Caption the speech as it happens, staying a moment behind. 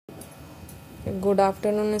Good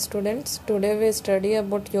afternoon, students. Today we study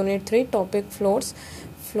about Unit 3, topic floors.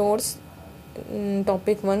 Floors,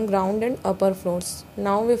 topic 1, ground and upper floors.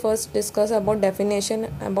 Now we first discuss about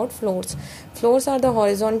definition about floors. Floors are the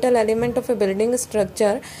horizontal element of a building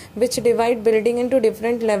structure which divide building into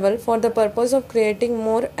different level for the purpose of creating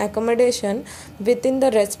more accommodation within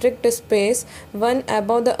the restricted space one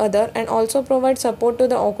above the other, and also provide support to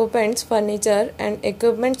the occupants, furniture and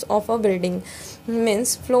equipments of a building.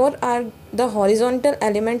 Means floor are the horizontal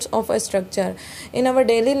elements of a structure. In our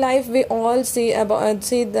daily life we all see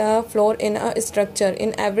the floor in a structure.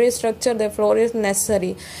 In every structure the floor is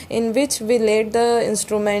necessary, in which we laid the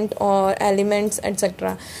instrument or elements,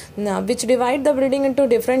 etc. Now, which divide the building into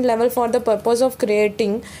different level for the purpose of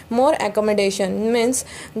creating more accommodation. Means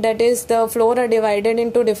that is, the floor are divided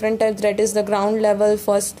into different types. That is the ground level,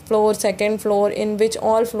 first floor, second floor, in which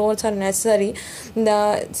all floors are necessary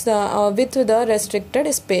with the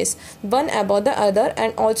restricted space one above the other,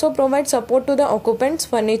 and also provide support to the occupants,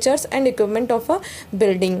 furnitures and equipment of a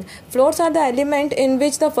building. Floors are the element in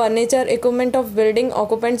which the furniture, equipment of building,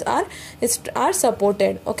 occupants are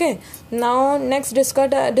supported. Okay, now next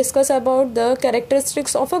discuss about the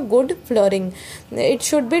characteristics of a good flooring. It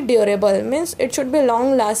should be durable, means it should be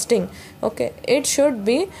long lasting. Okay, it should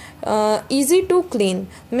be easy to clean,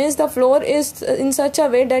 means the floor is in such a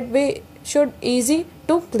way that we should easy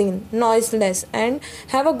to clean, noiseless, and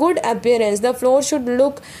have a good appearance. The floor should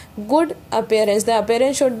look good appearance. The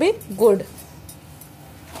appearance should be good.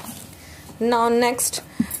 Now next,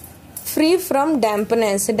 free from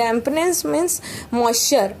dampness. Dampness means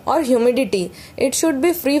moisture or humidity. It should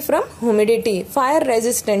be free from humidity. Fire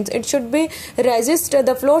resistance. It should be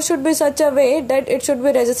the floor should be such a way that it should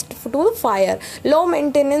be resistant to fire. Low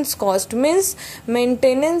maintenance cost means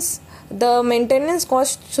the maintenance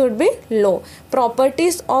cost should be low.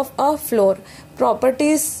 Properties of a floor.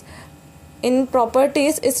 Properties,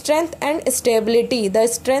 strength and stability. The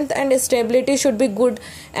strength and stability should be good,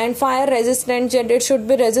 and fire resistance, it should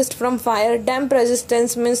be resist from fire. Damp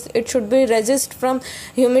resistance means it should be resist from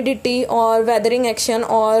humidity or weathering action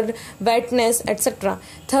or wetness, etc.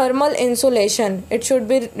 Thermal insulation, it should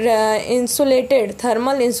be insulated,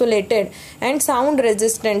 thermal insulated. And sound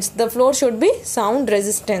resistance, the floor should be sound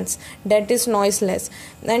resistance, that is noiseless.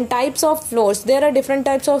 And types of floors, there are different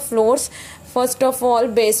types of floors. First of all,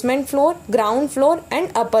 basement floor, ground floor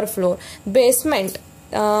and upper floor. Basement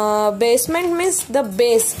means the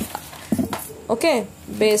base. Okay,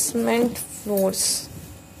 basement floors.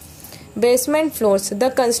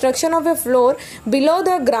 The construction of a floor below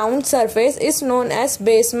the ground surface is known as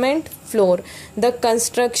basement floor. The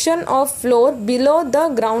construction of floor below the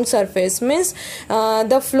ground surface means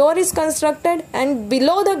the floor is constructed and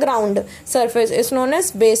below the ground surface is known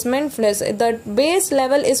as basement floor. The base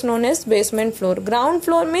level is known as basement floor. Ground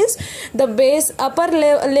floor means the base, upper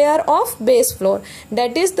layer of base floor.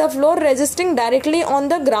 That is, the floor resisting directly on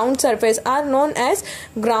the ground surface are known as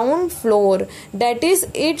ground floor. That is,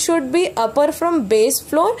 it should be upper from base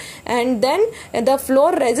floor, and then the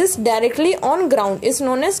floor resists directly on ground is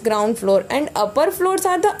known as ground floor. And upper floors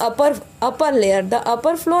are the upper layer. The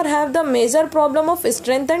upper floor have the major problem of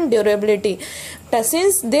strength and durability,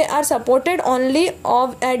 since they are supported only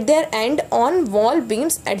at their end on wall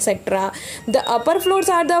beams, etc. The upper floors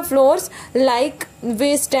are the floors like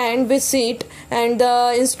we stand, we sit, and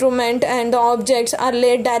the instrument and the objects are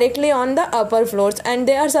laid directly on the upper floors, and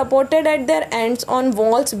they are supported at their ends on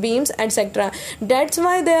walls, beams, etc. That's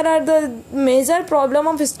why there are the major problem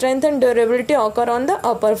of strength and durability occur on the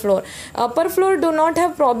upper floor. Upper floor do not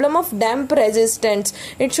have problem of damp resistance.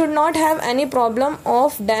 It should not have any problem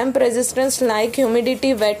of damp resistance like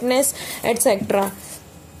humidity, wetness, etc.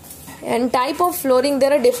 And type of flooring,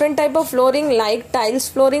 there are different type of flooring like tiles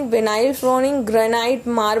flooring, vinyl flooring, granite,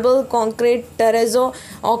 marble, concrete, terrazzo,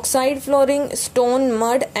 oxide flooring, stone,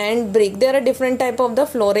 mud and brick. There are different type of the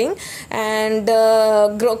flooring, and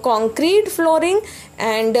concrete flooring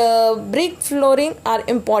and brick flooring are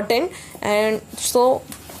important. And so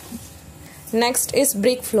next is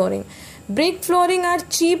brick flooring. Brick flooring are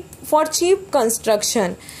cheap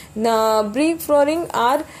construction. The brick flooring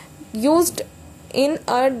are used in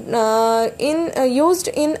a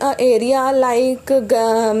area like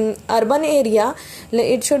urban area.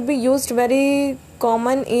 It should be used very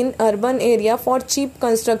common in urban area for cheap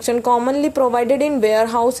construction, commonly provided in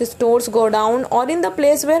warehouse, stores, godown, or in the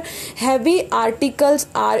place where heavy articles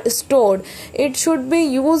are stored. It should be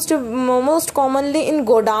used most commonly in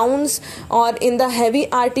godowns or in the heavy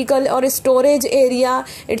article or storage area.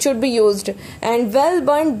 It should be used. And well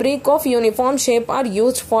burnt brick of uniform shape are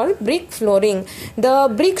used for brick flooring.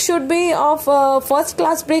 The brick should be of first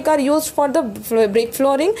class brick are used for the brick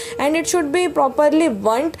flooring, and it should be properly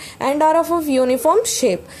burnt and are of uniform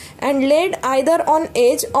shape and laid either on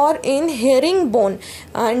edge or in herringbone.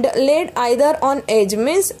 And laid either on edge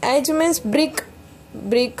means brick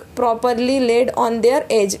properly laid on their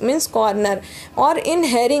edge means corner, or in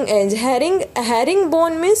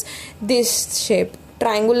herringbone means this shape,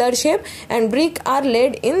 triangular shape, and brick are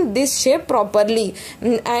laid in this shape properly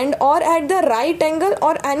and or at the right angle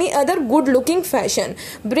or any other good looking fashion.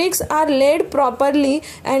 Bricks are laid properly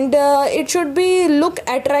and it should be look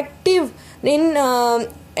attractive and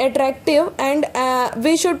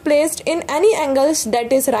we should placed in any angles,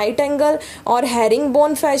 that is right angle or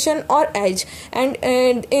herringbone fashion or edge, and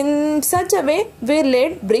in such a way we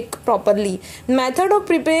laid brick properly. Method of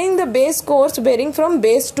preparing the base course varying from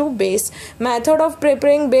base to base. Method of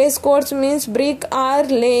preparing base course means brick are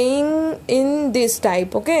laying in this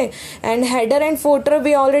type, okay, and header and footer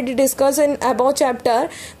we already discussed in above chapter,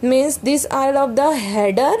 means these are of the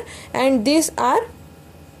header and these are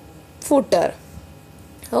footer.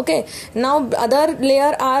 Okay, now other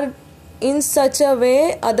layer are in such a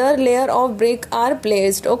way, other layer of brick are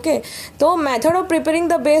placed. Okay, so method of preparing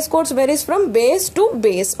the base course varies from base to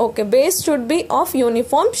base. Okay, base should be of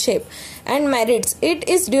uniform shape. And merits, it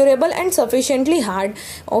is durable and sufficiently hard.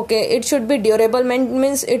 Okay, it should be durable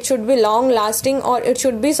means it should be long lasting, or it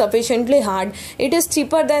should be sufficiently hard. It is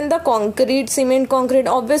cheaper than the cement concrete.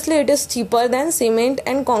 Obviously it is cheaper than cement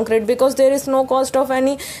and concrete because there is no cost of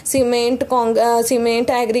any cement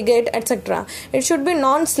aggregate, etc. It should be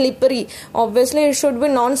non slippery. Obviously it should be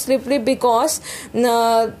non slippery because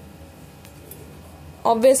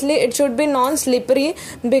the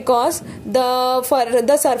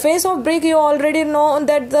surface of brick, you already know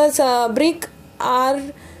that the brick are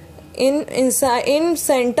in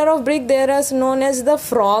center of brick there is known as the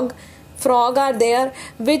frog are there,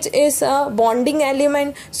 which is a bonding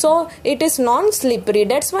element, so it is non-slippery.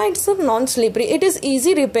 That's why it's a non-slippery. It is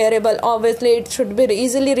easy repairable. Obviously it should be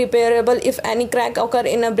easily repairable. If any crack occur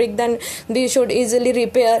in a brick, then we should easily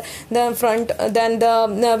repair the front,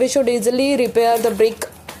 we should easily repair the brick.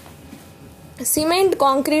 Cement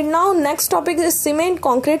concrete. Now next topic is cement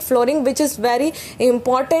concrete flooring, which is very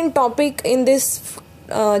important topic in this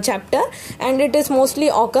chapter, and it is mostly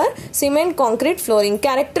occur. Cement concrete flooring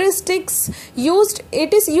characteristics used.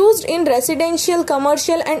 It is used in residential,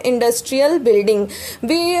 commercial and industrial building.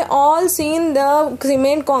 We all seen the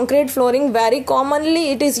cement concrete flooring very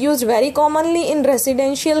commonly. It is used very commonly in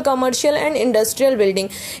residential, commercial and industrial building.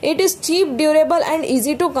 It is cheap, durable and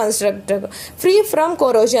easy to construct, free from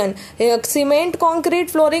corrosion. Cement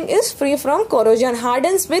concrete flooring is free from corrosion,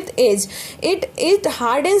 hardens with age. It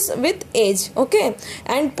hardens with age. Okay,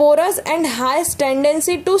 and porous and has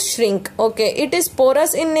tendency to shrink. Okay, it is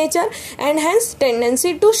porous in nature and has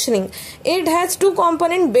tendency to shrink. It has two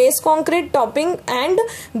component, base concrete, topping and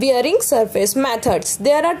wearing surface. Methods.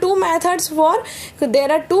 There are two methods for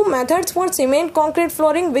cement concrete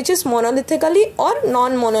flooring, which is monolithically or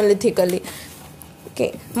non-monolithically.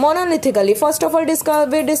 Okay, monolithically. First of all,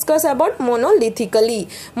 we discuss about monolithically.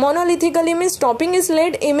 Monolithically means topping is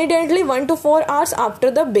laid immediately 1 to 4 hours after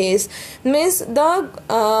the base. Means the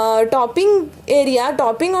topping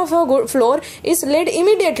of a good floor is laid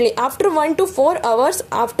immediately after 1 to 4 hours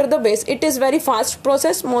after the base. It is very fast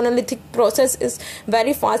process. Monolithic process is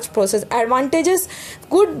very fast process. Advantages: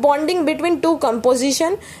 good bonding between two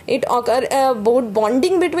composition. It occur good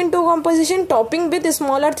bonding between two composition. Topping with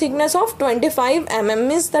smaller thickness of 25 mm,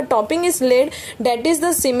 means the topping is laid, that is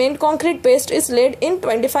the cement concrete paste is laid in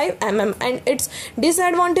 25 mm. And its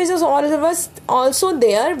disadvantages also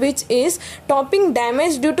there, which is topping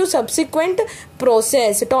damage due to subsequent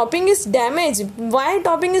process. Topping is damaged. Why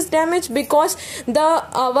topping is damaged? Because the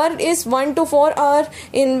hour is 1 to 4 hour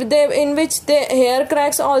in which the hair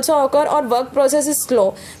cracks also occur, or work process is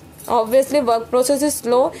slow. Obviously work process is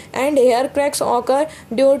slow and hair cracks occur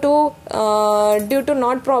due to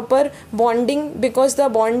not proper bonding, because the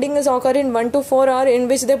bonding is occur in 1 to 4 hour in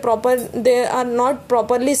which they are not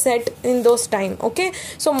properly set in those time. Okay,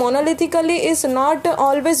 so monolithically is not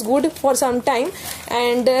always good for some time,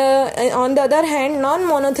 and on the other hand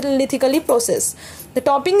non-monolithically process. The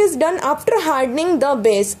topping is done after hardening the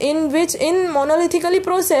base, in which in monolithically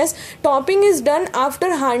process topping is done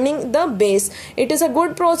after hardening the base. It is a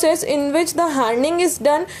good process in which the hardening is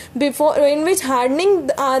done before, in which hardening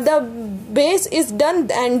the base is done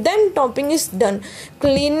and then topping is done.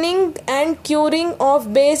 Cleaning and curing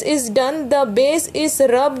of base is done. The base is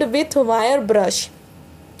rubbed with wire brush.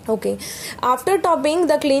 Okay, after topping,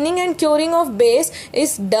 the cleaning and curing of base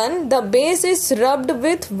is done. The base is rubbed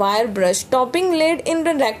with wire brush. Topping laid in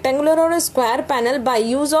a rectangular or a square panel by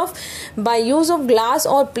use of glass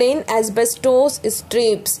or plain asbestos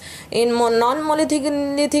strips. In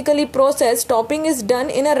non-monolithically processed, topping is done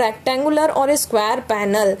in a rectangular or a square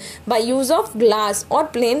panel by use of glass or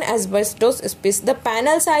plain asbestos strips. The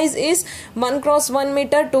panel size is 1 x 1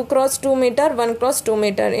 meter, 2 x 2 meter, 1 x 2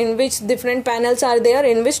 meter, in which different panels are there,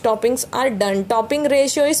 in which toppings are done. Topping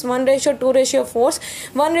ratio is 1:2:4.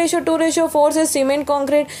 1:2:4 is cement,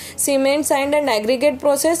 concrete, cement, sand and aggregate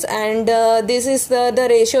process, and this is the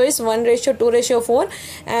ratio is 1:2:4,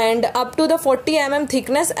 and up to the 40 mm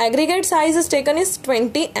thickness. Aggregate size is taken is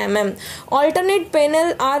 20 mm. Alternate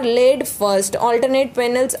panels are laid first.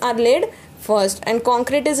 And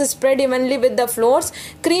concrete is spread evenly with the floors.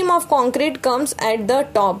 Cream of concrete comes at the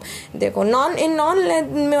top. देखो in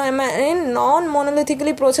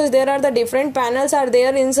non-monolithically process, there are the different panels are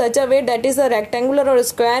there in such a way that is a rectangular or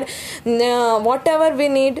square, whatever we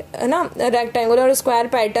need, a rectangular or square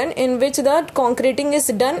pattern in which the concreting is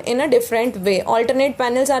done in a different way. Alternate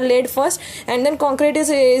panels are laid first and then concrete is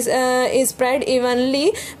spread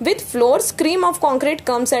evenly with floors. Cream of concrete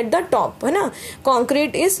comes at the top.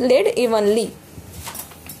 Concrete is laid evenly.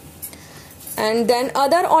 And then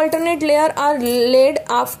other alternate layer are laid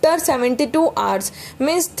after 72 hours,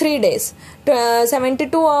 means 3 days.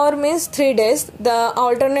 72 hour means 3 days. The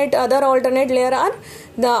other alternate layer are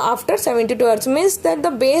after 72 hours, means that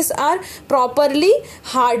the base are properly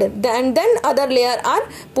hard, and then other layer are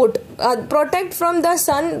put. Protect from the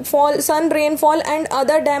sun rainfall and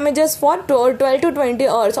other damages for 12 to 20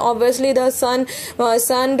 hours. Obviously the sun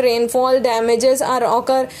rainfall damages are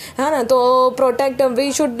occur, so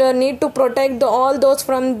we should need to protect all those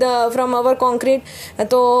from our concrete.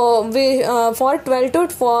 So we for 12 to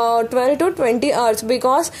 20 hours,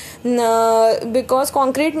 because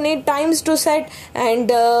concrete need times to set,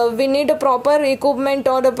 and we need a proper equipment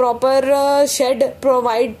or a proper shed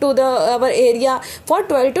provide to our area for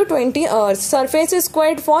 12 to 20 hours. Surface is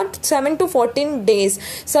cooled for 7 to 14 days.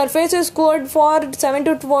 Surface is cooled for 7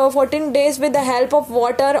 to 14 days with the help of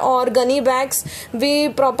water or gunny bags. We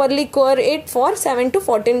properly cure it for 7 to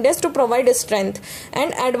 14 days to provide strength.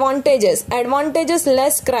 And advantages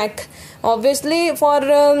less crack. Obviously for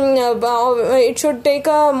it should take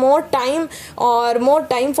more time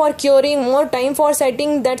for curing, more time for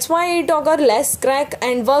setting. That's why it occur less crack,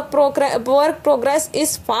 and work progress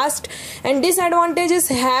is fast. And disadvantages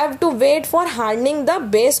have to wait for hardening the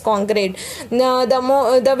base concrete. The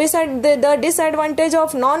disadvantage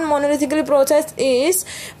of non-monolithically process is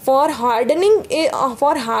for hardening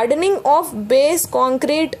of base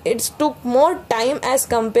concrete, it took more time as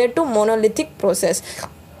compared to monolithic process.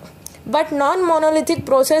 But non-monolithic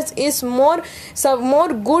process is more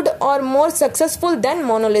good or more successful than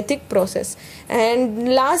monolithic process.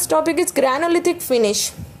 And last topic is granulithic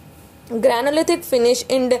finish.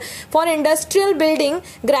 For industrial building,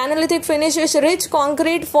 granulithic finish is rich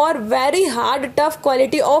concrete for very hard, tough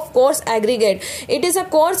quality of coarse aggregate. It is a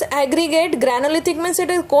coarse aggregate. Granulithic means it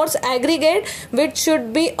is coarse aggregate which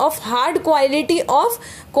should be of hard quality of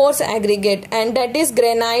coarse aggregate, and that is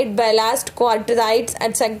granite, ballast, quartzites,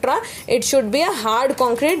 etc. It should be a hard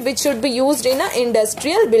concrete which should be used in an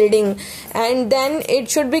industrial building, and then it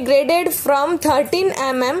should be graded from 13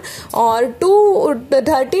 mm or to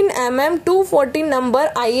 13 mm to 14 number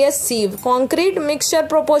IS sieve. Concrete mixture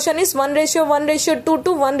proportion is 1:1:2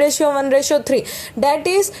 to 1:1:3. That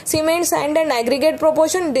is cement, sand and aggregate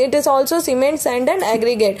proportion. It is also cement, sand and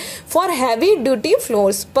aggregate. For heavy duty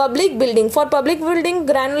floors, public building,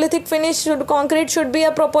 granulithic finish concrete should be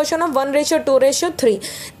a proportion of 1:2:3.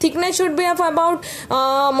 Thickness should be of about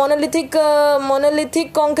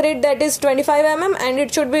monolithic concrete, that is 25 mm, and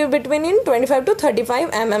it should be between 25 to 35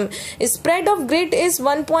 mm. Spread of grit is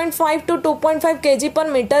 1.5 to 2.5 kg per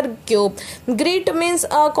meter cube. Grit means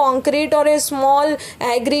a concrete or a small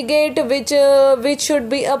aggregate which should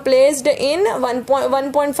be placed in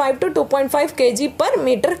 1.5 to 2.5 kg per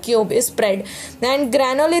meter cube spread. And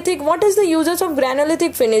granulithic, what is the uses of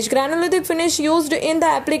granulithic finish? Granulithic finish used in the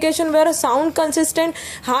application where a sound consistent,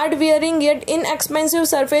 hard wearing yet inexpensive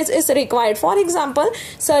surface is required. For example,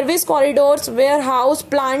 service corridors, warehouse,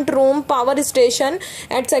 plant room, power station,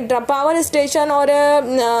 etc. Power station or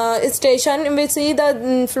station we see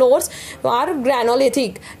the floors are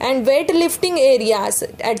granulithic, and weightlifting areas,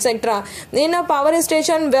 etc. In a power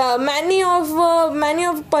station, many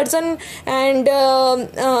of person and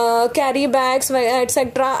carry bags,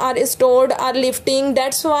 etc. are stored, are lifting.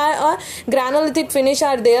 That's why a granulithic finish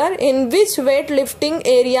are there, in which weightlifting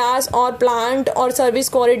areas or plant or service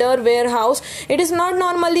corridor, warehouse. It is not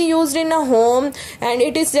normally used in a home, and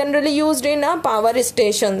it is generally used in a power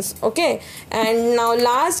stations. Okay, and now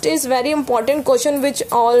last is very important question which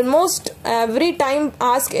almost every time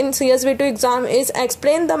asked in CSV2 exam is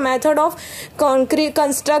explain the method of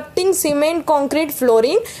constructing cement concrete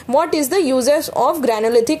flooring. What is the uses of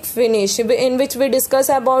granulithic finish, in which we discuss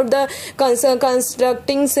about the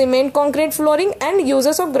constructing cement concrete flooring and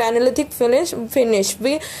uses of granulithic finish.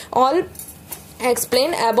 We all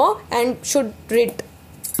explain above and should read.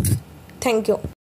 Thank you.